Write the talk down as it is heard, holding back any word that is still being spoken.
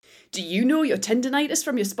Do you know your tendinitis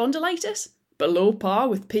from your spondylitis? Below par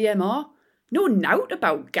with PMR? Know nought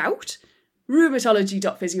about gout?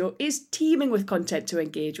 Rheumatology.physio is teeming with content to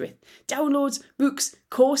engage with. Downloads, books,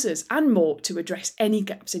 courses and more to address any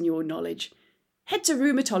gaps in your knowledge. Head to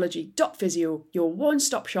rheumatology.physio, your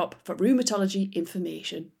one-stop shop for rheumatology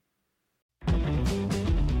information.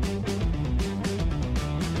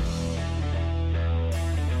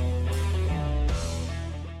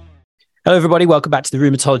 Hello, everybody. Welcome back to the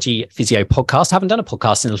Rheumatology Physio podcast. I haven't done a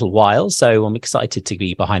podcast in a little while, so I'm excited to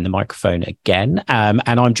be behind the microphone again. And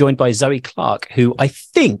I'm joined by Zoe Clark, who I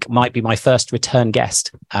think might be my first return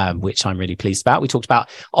guest, which I'm really pleased about. We talked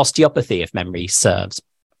about osteopathy, if memory serves,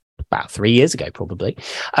 about 3 years ago, probably.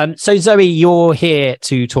 So Zoe, you're here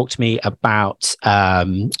to talk to me about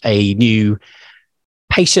a new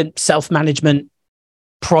patient self-management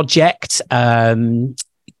project.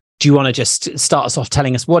 Do you want to just start us off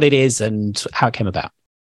telling us what it is and how it came about?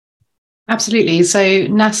 Absolutely. So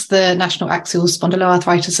NAS, the National Axial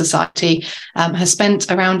Spondyloarthritis Society, has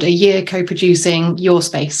spent around a year co-producing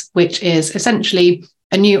SpAce, which is essentially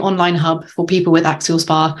a new online hub for people with axial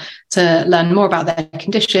SpA to learn more about their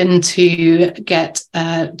condition, to get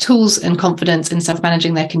tools and confidence in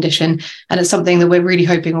self-managing their condition. And it's something that we're really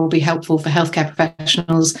hoping will be helpful for healthcare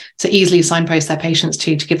professionals to easily signpost their patients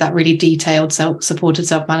to give that really detailed supported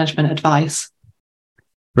self-management advice.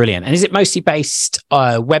 Brilliant. And is it mostly based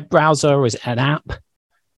web browser or is it an app?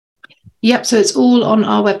 Yep, so it's all on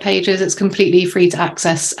our web pages. It's completely free to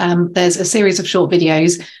access. There's a series of short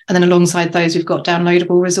videos, and then alongside those, we've got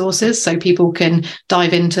downloadable resources, so people can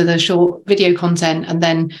dive into the short video content and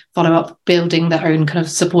then follow up building their own kind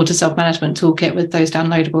of supported self-management toolkit with those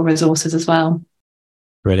downloadable resources as well.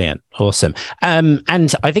 Brilliant. Awesome.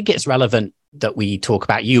 And I think it's relevant that we talk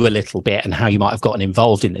about you a little bit and how you might have gotten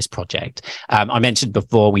involved in this project. I mentioned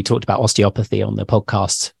before we talked about osteopathy on the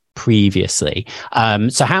podcast previously.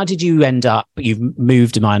 So how did you end up, you've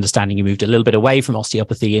moved, in my understanding, you moved a little bit away from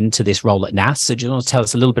osteopathy into this role at NAS. So do you want to tell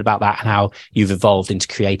us a little bit about that and how you've evolved into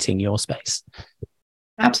creating SpAce?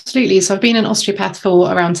 Absolutely. So I've been an osteopath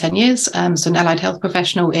for around 10 years, so an allied health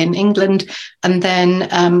professional in England. And then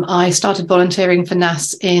I started volunteering for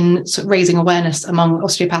NAS in sort of raising awareness among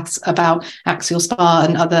osteopaths about axial SpA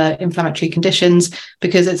and other inflammatory conditions,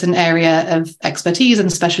 because it's an area of expertise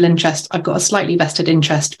and special interest. I've got a slightly vested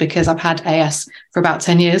interest because I've had AS for about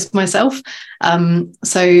 10 years myself.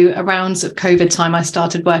 So around sort of COVID time, I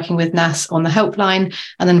started working with NAS on the helpline.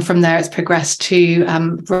 And then from there, it's progressed to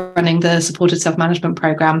running the supported self-management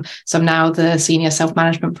program. So I'm now the senior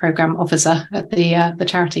self-management program officer at the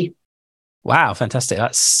charity. Wow, fantastic.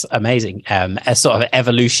 That's amazing. A sort of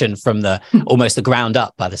evolution from the almost the ground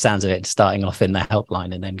up by the sounds of it, starting off in the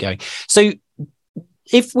helpline and then going. So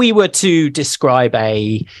if we were to describe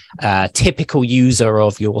a typical user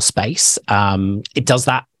of SpAce, does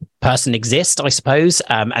that person exist, I suppose?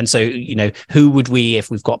 And so, who would we,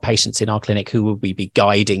 if we've got patients in our clinic, who would we be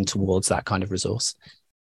guiding towards that kind of resource?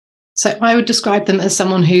 So I would describe them as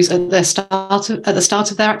someone who's at the start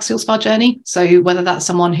of their axial SpA journey. So whether that's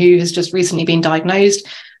someone who has just recently been diagnosed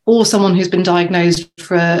or someone who's been diagnosed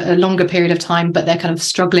for a longer period of time, but they're kind of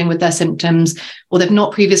struggling with their symptoms, or they've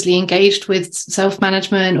not previously engaged with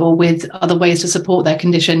self-management or with other ways to support their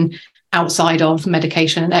condition outside of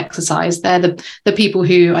medication and exercise. They're the people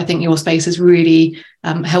who I think SpAce is really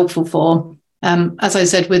helpful for. As I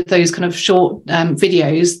said, with those kind of short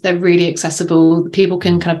videos, they're really accessible. People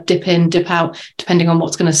can kind of dip in, dip out, depending on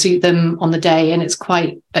what's going to suit them on the day. And it's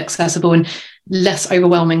quite accessible and less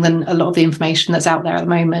overwhelming than a lot of the information that's out there at the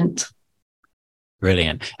moment.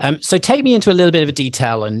 Brilliant. So take me into a little bit of a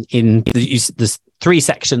detail and there's 3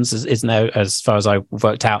 sections, isn't there, as far as I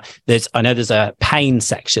worked out. I know there's a pain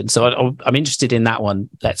section. So I'm interested in that one.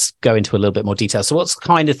 Let's go into a little bit more detail. So what's the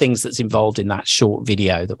kind of things that's involved in that short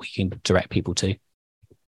video that we can direct people to?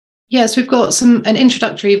 Yes, we've got an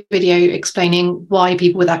introductory video explaining why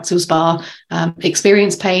people with axial SpA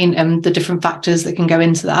experience pain and the different factors that can go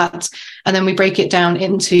into that. And then we break it down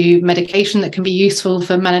into medication that can be useful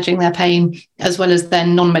for managing their pain, as well as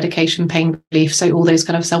then non-medication pain relief. So all those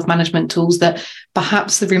kind of self-management tools that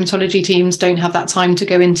perhaps the rheumatology teams don't have that time to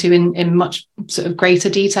go into in much sort of greater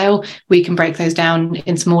detail. We can break those down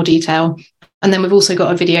into more detail. And then we've also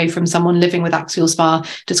got a video from someone living with axial SpA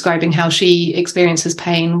describing how she experiences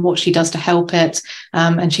pain, what she does to help it.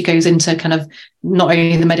 And she goes into kind of not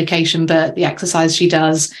only the medication, but the exercise she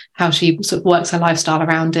does, how she sort of works her lifestyle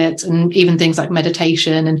around it, and even things like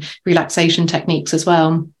meditation and relaxation techniques as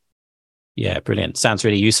well. Yeah, brilliant. Sounds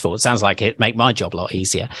really useful. It sounds like it make my job a lot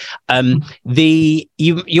easier.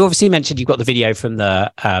 You obviously mentioned you've got the video from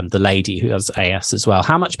the lady who has AS as well.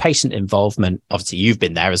 How much patient involvement? Obviously, you've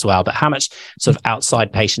been there as well, but how much sort of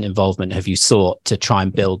outside patient involvement have you sought to try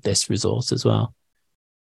and build this resource as well?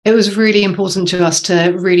 It was really important to us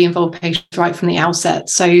to really involve patients right from the outset.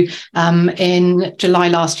 So in July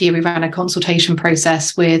last year, we ran a consultation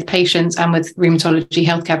process with patients and with rheumatology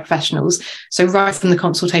healthcare professionals. So right from the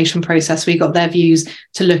consultation process, we got their views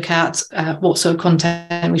to look at what sort of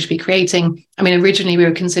content we should be creating. I mean, originally we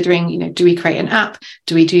were considering, do we create an app?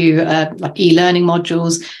 Do we do like e-learning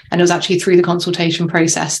modules? And it was actually through the consultation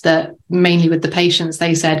process that mainly with the patients,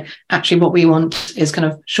 they said, actually what we want is kind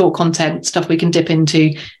of short content, stuff we can dip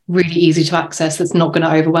into, really easy to access, that's not going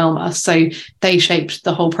to overwhelm us. So they shaped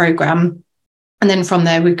the whole program. And then from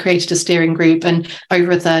there, we created a steering group, and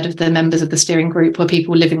over a third of the members of the steering group were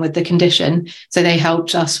people living with the condition. So they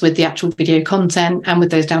helped us with the actual video content and with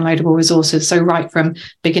those downloadable resources. So right from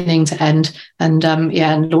beginning to end, and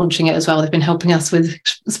and launching it as well. They've been helping us with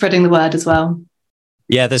spreading the word as well.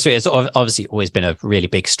 Yeah, that's right. It's obviously always been a really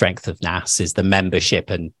big strength of NAS is the membership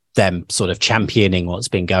and them sort of championing what's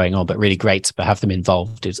been going on, but really great to have them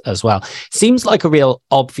involved as well. Seems like a real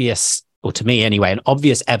obvious, or to me anyway, an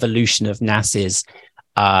obvious evolution of NAS's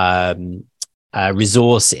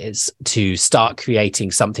resources to start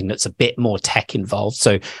creating something that's a bit more tech involved.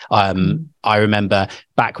 So I remember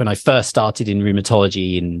back when I first started in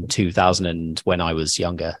rheumatology in 2000, when I was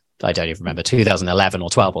younger, I don't even remember, 2011 or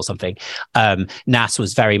 12 or something, NAS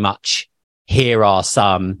was very much, here are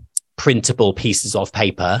some printable pieces of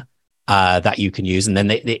paper that you can use. And then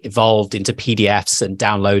they evolved into PDFs and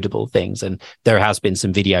downloadable things. And there has been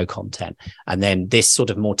some video content. And then this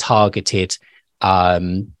sort of more targeted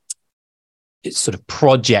sort of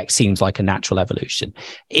project seems like a natural evolution.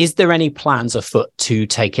 Is there any plans afoot to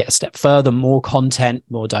take it a step further, more content,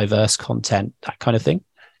 more diverse content, that kind of thing?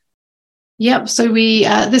 Yep. So we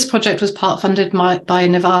this project was part funded by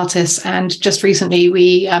Novartis, and just recently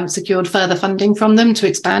we secured further funding from them to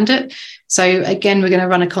expand it. So again, we're going to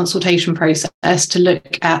run a consultation process to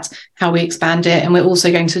look at how we expand it, and we're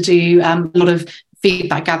also going to do a lot of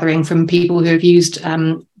feedback gathering from people who have used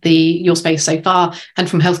Your SpAce so far, and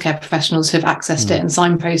from healthcare professionals who have accessed it and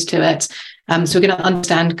signpost to it. So we're going to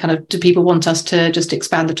understand kind of, do people want us to just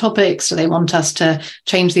expand the topics? Do they want us to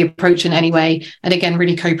change the approach in any way? And again,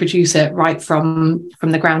 really co-produce it right from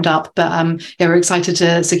the ground up. But we're excited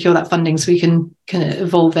to secure that funding so we can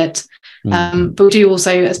evolve it. But we do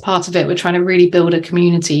also, as part of it, we're trying to really build a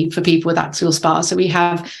community for people with axial SpA. So we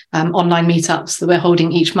have online meetups that we're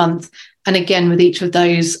holding each month. And again, with each of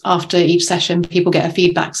those, after each session, people get a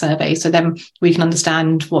feedback survey. So then we can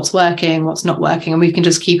understand what's working, what's not working, and we can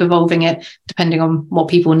just keep evolving it depending on what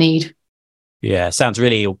people need. Yeah, sounds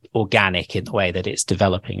really organic in the way that it's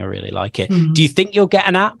developing. I really like it. Do you think you'll get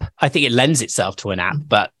an app? I think it lends itself to an app,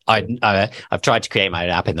 but I've tried to create my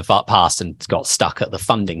own app in the past and got stuck at the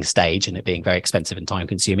funding stage and it being very expensive and time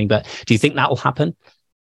consuming. But do you think that will happen?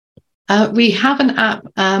 We have an app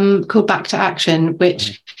called Back to Action,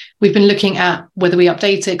 which we've been looking at whether we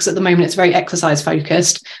update it, because at the moment it's very exercise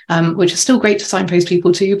focused, which is still great to signpost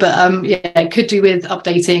people to, but it could do with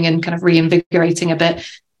updating and kind of reinvigorating a bit.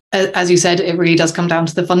 As you said, it really does come down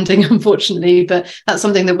to the funding, unfortunately, but that's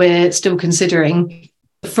something that we're still considering.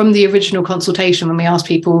 From the original consultation, when we asked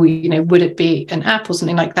people, would it be an app or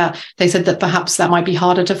something like that, they said that perhaps that might be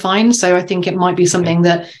harder to find. So I think it might be something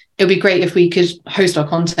that it would be great if we could host our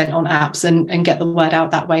content on apps and get the word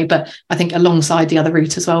out that way. But I think alongside the other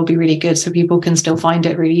route as well would be really good, so people can still find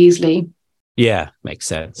it really easily. Yeah, makes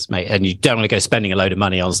sense, mate. And you don't want to go spending a load of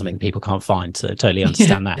money on something people can't find. So totally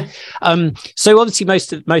understand that. So obviously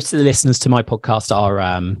most of the listeners to my podcast are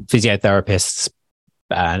physiotherapists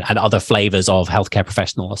and other flavors of healthcare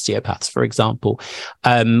professional, osteopaths, for example.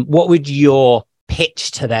 What would your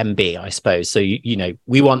pitch to them be, I suppose? So,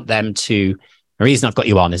 we want them to, the reason I've got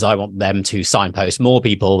you on is I want them to signpost more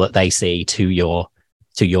people that they see to your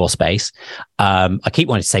SpAce. I keep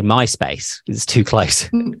wanting to say MySpace. It's too close.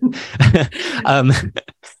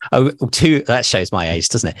 That shows my age,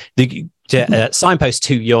 doesn't it? Signpost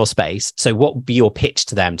to your SpAce. So what would be your pitch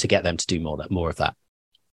to them to get them to do more of that?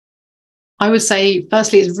 I would say,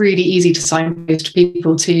 firstly, it's really easy to signpost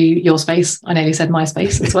people to Your SpAce. I nearly said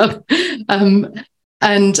MySpace as well.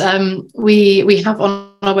 We have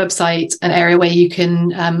on our website an area where you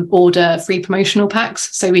can order free promotional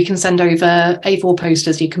packs. So we can send over A4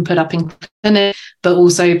 posters you can put up in clinic, but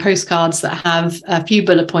also postcards that have a few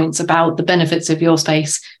bullet points about the benefits of Your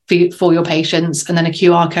SpAce for your patients, and then a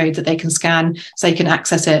QR code that they can scan so they can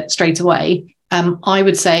access it straight away. I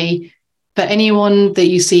would say But anyone that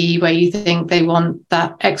you see where you think they want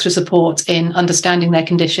that extra support in understanding their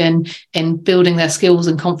condition, in building their skills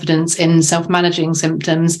and confidence in self-managing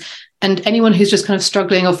symptoms, and anyone who's just kind of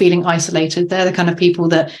struggling or feeling isolated, they're the kind of people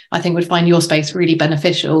that I think would find your space really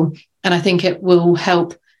beneficial. And I think it will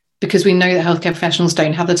help, because we know that healthcare professionals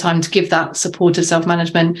don't have the time to give that supported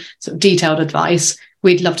self-management, sort of detailed advice.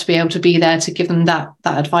 We'd love to be able to be there to give them that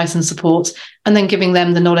advice and support, and then giving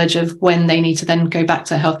them the knowledge of when they need to then go back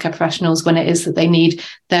to healthcare professionals when it is that they need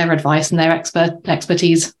their advice and their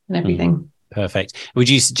expertise and everything. Perfect. Would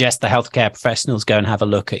you suggest the healthcare professionals go and have a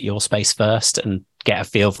look at your space first and get a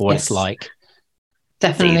feel for what it's like?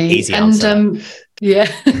 Definitely. Easy answer.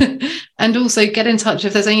 Yeah. And also get in touch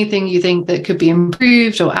if there's anything you think that could be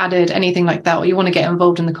improved or added, anything like that, or you want to get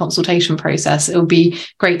involved in the consultation process. It would be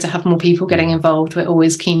great to have more people getting involved. We're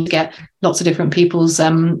always keen to get lots of different people's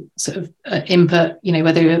sort of input,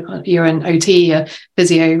 whether you're an OT, a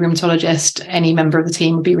physio, rheumatologist, any member of the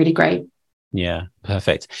team would be really great. Yeah,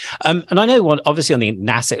 perfect. And I know obviously on the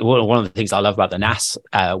NAS, one of the things I love about the NAS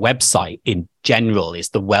website in general is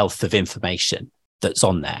the wealth of information that's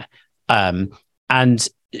on there. And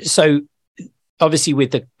so obviously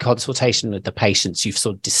with the consultation with the patients, you've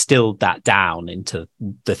sort of distilled that down into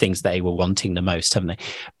the things they were wanting the most, haven't they?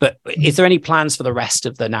 But is there any plans for the rest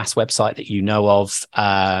of the NAS website that you know of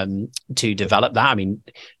to develop that? I mean,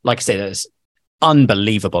 like I say, there's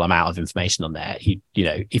unbelievable amount of information on there.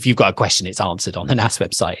 If you've got a question, it's answered on the NAS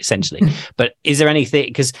website essentially. But is there anything,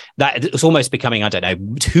 because that it's almost becoming, I don't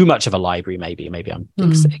know, too much of a library, maybe I'm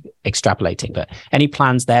extrapolating, but any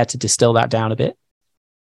plans there to distill that down a bit?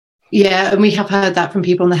 Yeah, and we have heard that from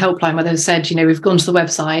people on the helpline where they've said, we've gone to the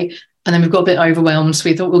website and then we've got a bit overwhelmed, so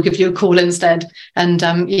we thought we'll give you a call instead. And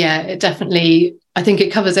it definitely, I think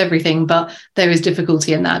it covers everything, but there is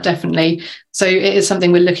difficulty in that, definitely. So it is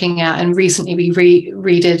something we're looking at. And recently we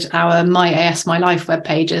redid our My AS My Life web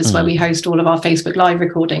pages where we host all of our Facebook Live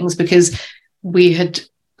recordings, because we had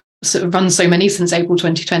sort of run so many since April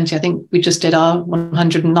 2020. I think we just did our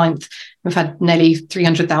 109th. We've had nearly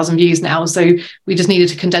 300,000 views now. So we just needed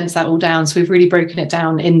to condense that all down. So we've really broken it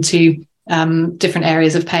down into different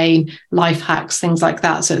areas of pain, life hacks, things like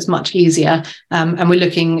that. So it's much easier. And we're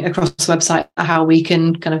looking across the website at how we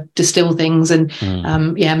can kind of distill things and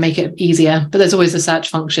make it easier. But there's always a search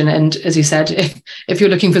function. And as you said, if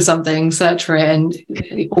you're looking for something, search for it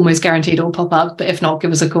and almost guaranteed it will pop up. But if not,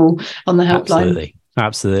 give us a call on the helpline.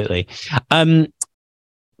 Absolutely.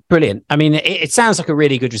 Brilliant. I mean, it sounds like a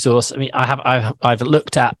really good resource. I mean, I've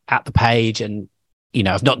looked at the page, and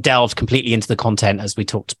I've not delved completely into the content as we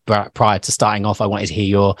talked prior to starting off. I wanted to hear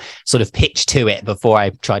your sort of pitch to it before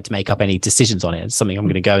I tried to make up any decisions on it. It's something I'm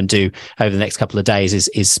going to go and do over the next couple of days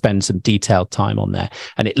is spend some detailed time on there.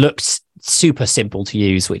 And it looks super simple to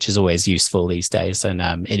use, which is always useful these days, and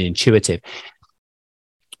intuitive.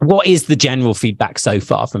 What is the general feedback so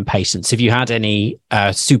far from patients? Have you had any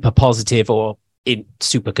super positive or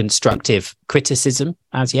super constructive criticism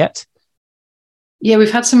as yet? Yeah,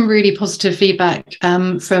 we've had some really positive feedback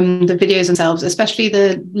from the videos themselves, especially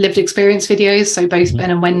the lived experience videos. So both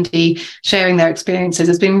Ben and Wendy sharing their experiences.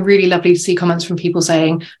 It's been really lovely to see comments from people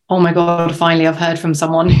saying, oh my God, finally I've heard from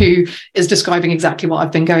someone who is describing exactly what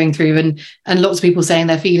I've been going through. And lots of people saying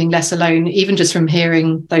they're feeling less alone, even just from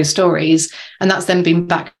hearing those stories. And that's then been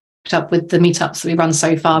backed up with the meetups that we run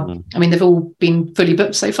so far. I mean, they've all been fully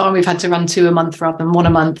booked so far. We've had to run 2 a month rather than 1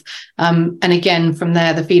 a month. And again, from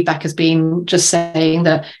there, the feedback has been just saying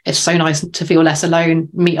that it's so nice to feel less alone,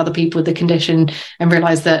 meet other people with the condition, and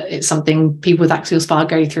realize that it's something people with axial SpA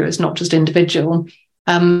go through. It's not just individual.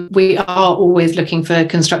 We are always looking for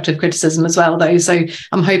constructive criticism as well, though. So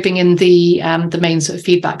I'm hoping in the main sort of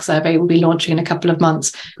feedback survey we'll be launching in a couple of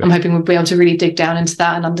months. Great. I'm hoping we'll be able to really dig down into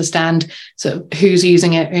that and understand sort of who's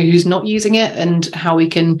using it, who's not using it, and how we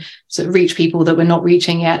can sort of reach people that we're not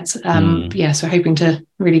reaching yet. So hoping to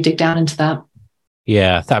really dig down into that.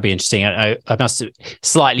 Yeah, that'd be interesting. I must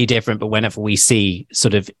slightly different, but whenever we see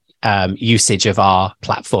sort of usage of our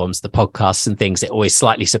platforms, the podcasts and things, it always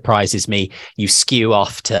slightly surprises me. You skew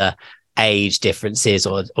off to age differences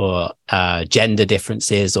or gender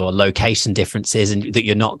differences or location differences, and that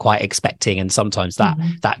you're not quite expecting. And sometimes that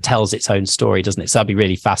tells its own story, doesn't it? So that'd be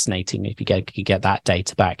really fascinating if you get that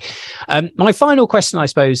data back. My final question, I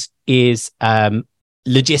suppose, is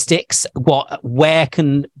logistics. Where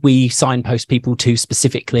can we signpost people to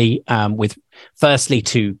specifically, with firstly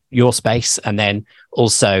to your space, and then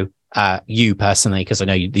also you personally, because I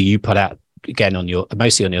know you put out again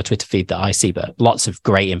mostly on your Twitter feed that I see, but lots of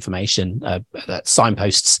great information that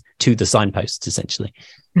signposts to the signposts essentially.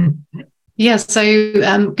 Yeah,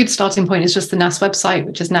 so good starting point is just the NAS website,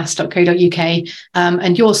 which is nas.co.uk.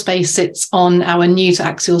 And your space sits on our new to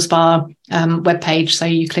Axial Spa webpage. So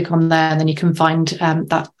you click on there and then you can find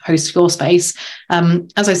that host your space.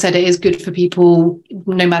 As I said, it is good for people,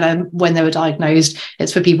 no matter when they were diagnosed.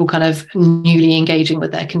 It's for people kind of newly engaging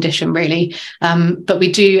with their condition, really. But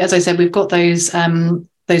we do, as I said, we've got those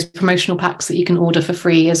promotional packs that you can order for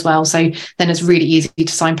free as well. So then it's really easy to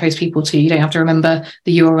signpost people to. You don't have to remember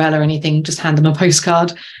the URL or anything, just hand them a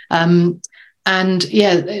postcard. And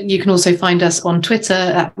yeah, you can also find us on Twitter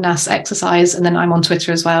at NAS Exercise. And then I'm on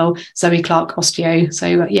Twitter as well, Zoe Clark Osteo. So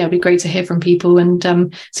yeah, it'd be great to hear from people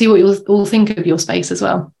and see what you'll all think of your space as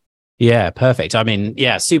well. Yeah, perfect. I mean,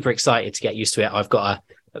 yeah, super excited to get used to it. I've got a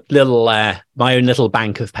little my own little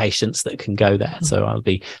bank of patients that can go there, so I'll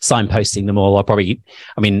be signposting them all.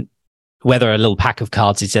 Whether a little pack of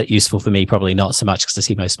cards is useful for me, probably not so much, because I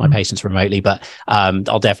see most of my patients remotely, but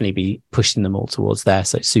I'll definitely be pushing them all towards there,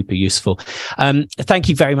 so it's super useful. Thank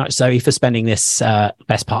you very much, Zoe, for spending this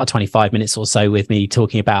best part of 25 minutes or so with me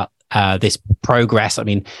talking about this progress. I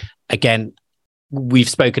mean, again, we've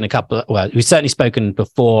certainly spoken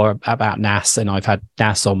before about NAS, and I've had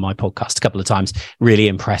NAS on my podcast a couple of times. Really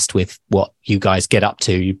impressed with what you guys get up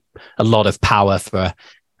to. A lot of power for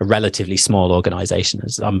a relatively small organization.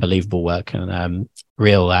 It's unbelievable work, and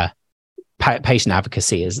real patient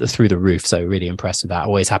advocacy is through the roof. So really impressed with that.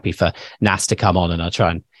 Always happy for NAS to come on, and I'll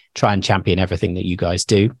try and champion everything that you guys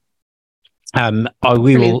do.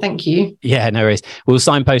 Brilliant, thank you. Yeah, no worries. We'll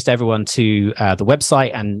signpost everyone to the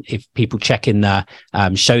website, and if people check in the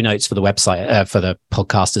show notes for the website for the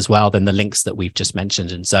podcast as well, then the links that we've just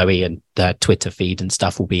mentioned and Zoe and the Twitter feed and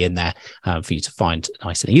stuff will be in there for you to find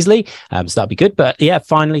nice and easily. So that'll be good. But yeah,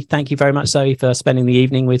 finally, thank you very much, Zoe, for spending the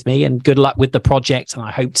evening with me, and good luck with the project. And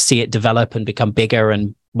I hope to see it develop and become bigger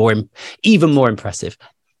and even more impressive.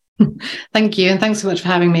 Thank you, and thanks so much for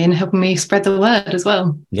having me and helping me spread the word as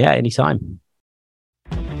well. Yeah, anytime.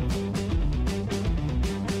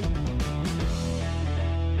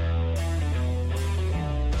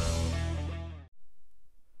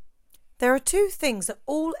 There are two things that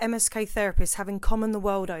all MSK therapists have in common the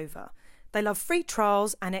world over. They love free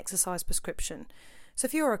trials and exercise prescription. So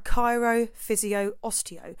if you're a chiro, physio,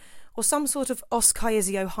 osteo, or some sort of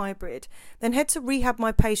os-chiesio hybrid, then head to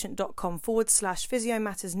rehabmypatient.com/physio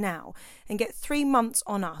matters now and get 3 months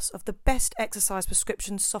on us of the best exercise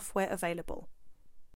prescription software available.